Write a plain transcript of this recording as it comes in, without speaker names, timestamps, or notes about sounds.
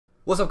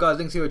What's up guys,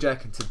 Linkzy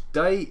Jack, and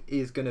today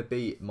is going to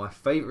be my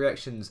favourite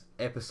reactions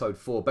episode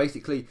 4.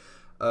 Basically,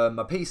 my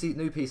new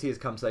PC has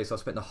come today, so I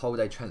spent the whole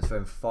day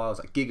transferring files,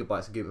 like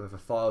gigabytes and gigabytes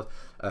of files.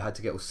 I had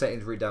to get all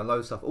settings,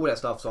 re-download stuff, all that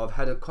stuff, so I've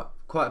had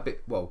quite a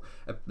bit, well,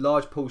 a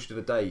large portion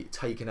of the day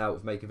taken out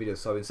of making videos.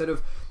 So instead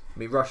of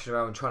me rushing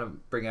around trying to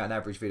bring out an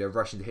average video,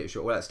 rushing to hit a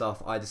shot, all that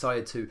stuff, I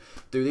decided to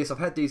do this. I've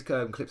had these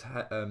clips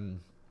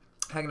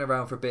hanging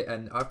around for a bit,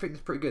 and I think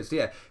it's pretty good. So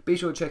yeah, be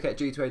sure to check out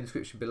G2A in the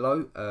description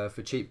below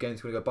for cheap games.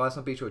 If you want to go buy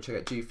some, be sure to check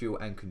out G Fuel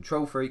and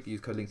Control Freak. Use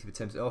code Linkzy for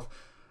 10% off.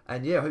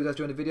 And yeah, I hope you guys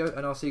enjoyed the video,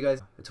 and I'll see you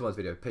guys in tomorrow's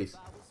video. Peace.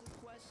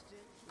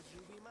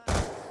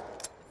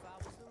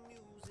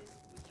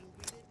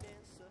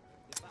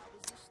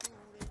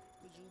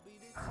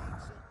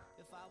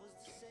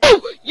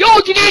 Yo,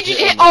 did you just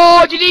hit?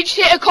 Oh, did you just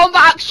hit a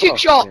combat axe trick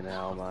shot?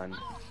 Hell, man.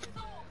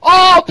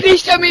 Oh,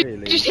 please tell me you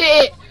just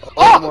hit it.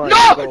 Oh,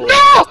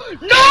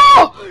 no!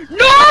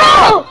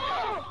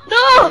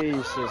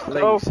 Jesus,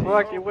 no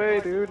fucking way,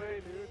 dude.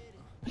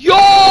 Yo,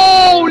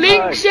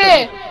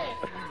 Linkzy!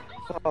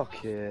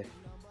 Fuck yeah.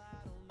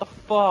 The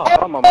fuck?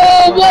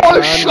 Oh, what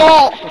a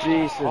shot!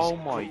 Jesus. Oh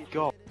my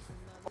god.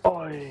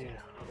 Oh yeah.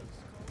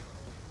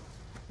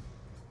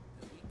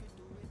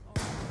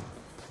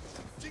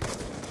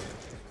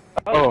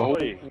 Oh,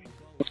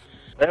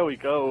 there we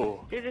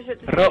go. You just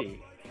hit the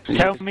tree.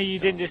 Tell me you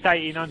didn't just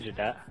 1800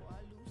 that.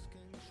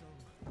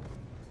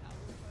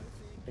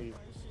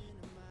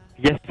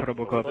 Yes,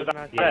 Robocop.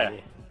 Yeah.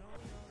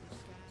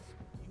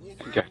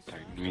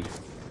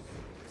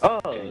 Oh,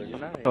 Okay.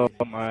 nice. Oh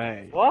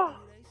my. What?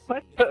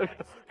 What?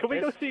 Can we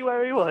go see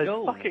where he was?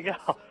 Go. Fucking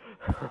hell.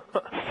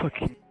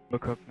 Fucking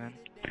Robocop, man.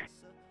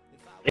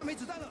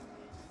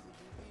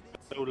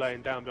 Still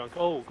laying down behind.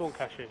 Oh, go on,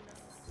 cash in.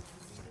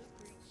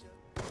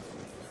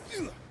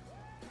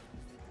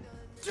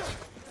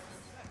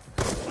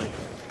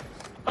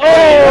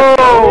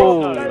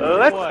 Oh!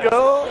 Let's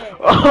go!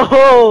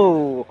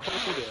 Oh!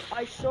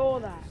 I saw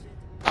that.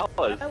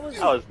 That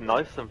was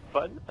nice and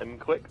fun and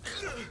quick.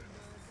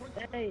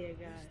 There you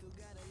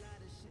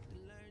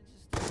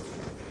go.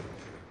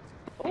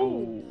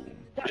 Oh,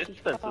 That's distance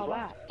as all well.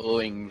 that.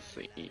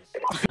 Linkzy.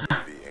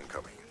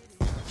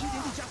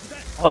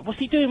 What's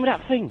he doing with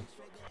that thing?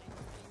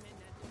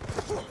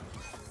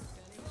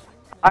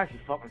 I actually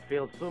fucking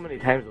failed so many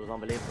times, it was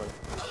unbelievable.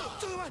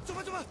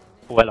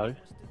 Oh, hello.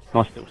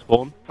 Nice little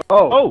spawn.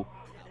 Oh!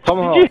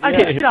 Somehow. Did you? I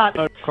did that.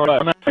 No,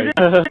 Crollo.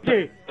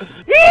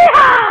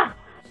 Yeah!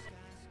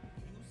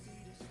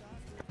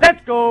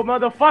 Let's go,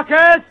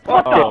 motherfuckers!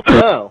 What the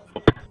hell?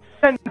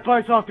 Send the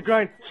bounce off the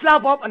ground,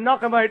 slap up and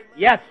knock him out.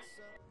 Yes!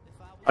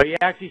 Are you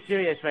actually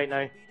serious right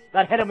now?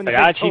 That hit him in the They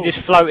big actually toe.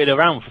 just floated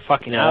around for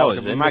fucking hours,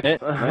 isn't it? Mate,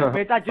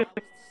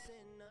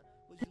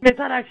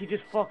 that actually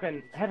just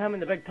fucking hit him in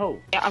the big toe.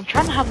 Yeah, I'm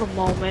trying to have a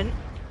moment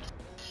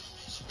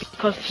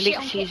because Shit,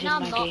 I'm Linkzy is in getting my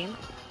unlocked. game,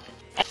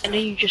 and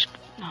then you just,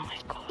 oh my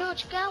god.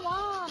 George, go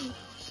on.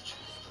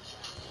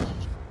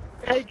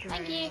 Thank you.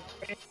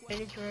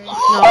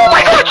 Oh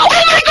my god,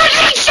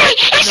 Linkzy!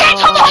 He sent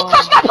a whole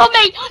cross map on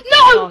me!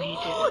 No! No, he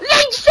didn't.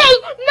 Linkzy!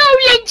 No,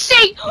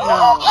 Linkzy! No.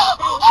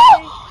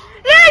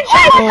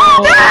 Linkzy! No!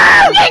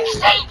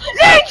 Linkzy!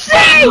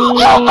 Linkzy!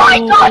 Oh my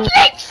god,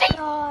 Linkzy!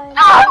 No!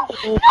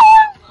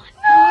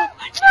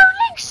 No,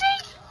 Linkzy!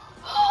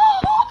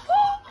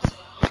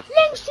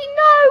 Linkzy,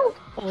 no!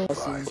 I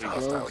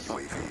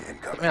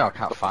mean, I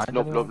can't find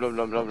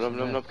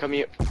Nope, come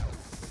here.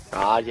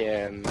 Ah,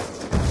 yeah.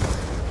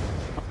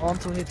 I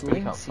want to hit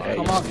Linkzy.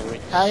 Come on.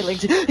 Hi,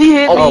 Linkzy. He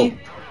hit me.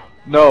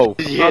 No.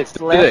 Yes, That's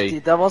the lefty.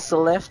 That was the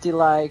lefty,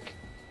 like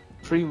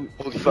 3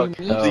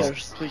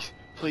 meters.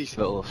 Please.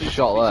 Little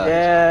shot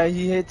there. Yeah,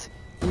 he hit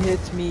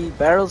me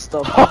barrel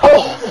stop.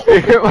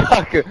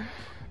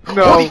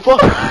 No. Holy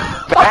fuck!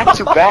 Back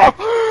to back!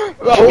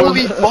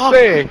 Holy fuck!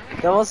 That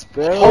was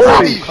barrel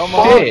Holy stop. Come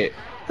on. shit.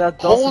 That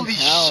doesn't Holy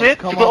count. shit,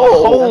 Come bro.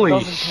 on. Holy That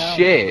doesn't count.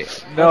 shit.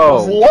 That No.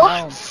 doesn't What?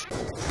 count.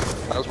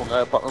 That was one guy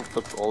apart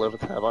from all over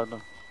the tab, I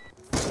know.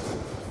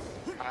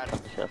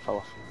 Shit, I fell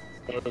off.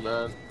 Oh,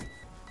 man.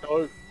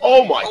 No.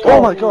 Oh my god!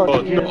 Oh my god.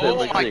 Oh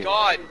my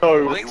god. No,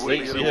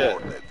 Linkzy hit.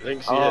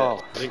 Linkzy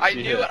Oh. hit. I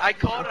knew it. I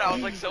called it. I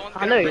was like, someone's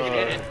I know gonna you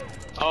freaking did. hit.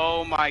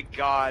 Oh my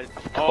god.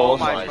 Oh course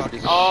my I fucking.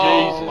 did.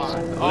 Oh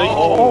Jesus. my.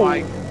 Oh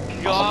my On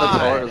the door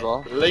god. as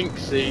well.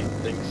 Linkzy.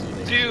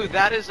 Dude,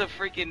 that is a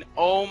freaking.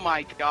 Oh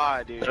my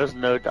god, dude. There's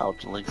no doubt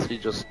Linkzy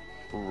just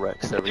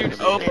wrecks everything.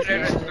 Dude, open it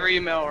at 3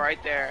 mil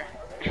right there.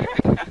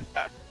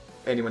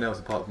 Anyone else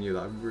apart from you,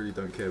 like, I really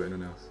don't care about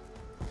anyone else.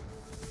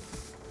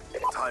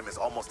 Time is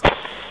almost up.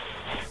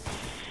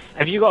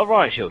 Have you got a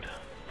riot shield?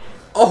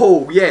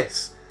 Oh,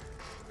 yes!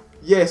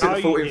 Yes, No,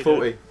 at you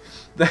 1440.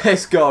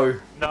 Let's go.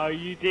 No,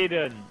 you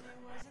didn't.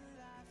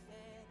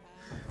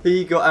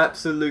 He got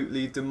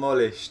absolutely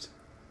demolished.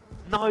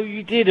 No,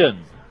 you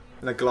didn't.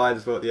 And a glide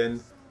as well at the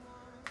end.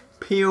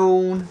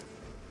 Peon.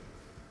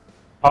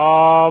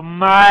 Oh,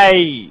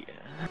 mate.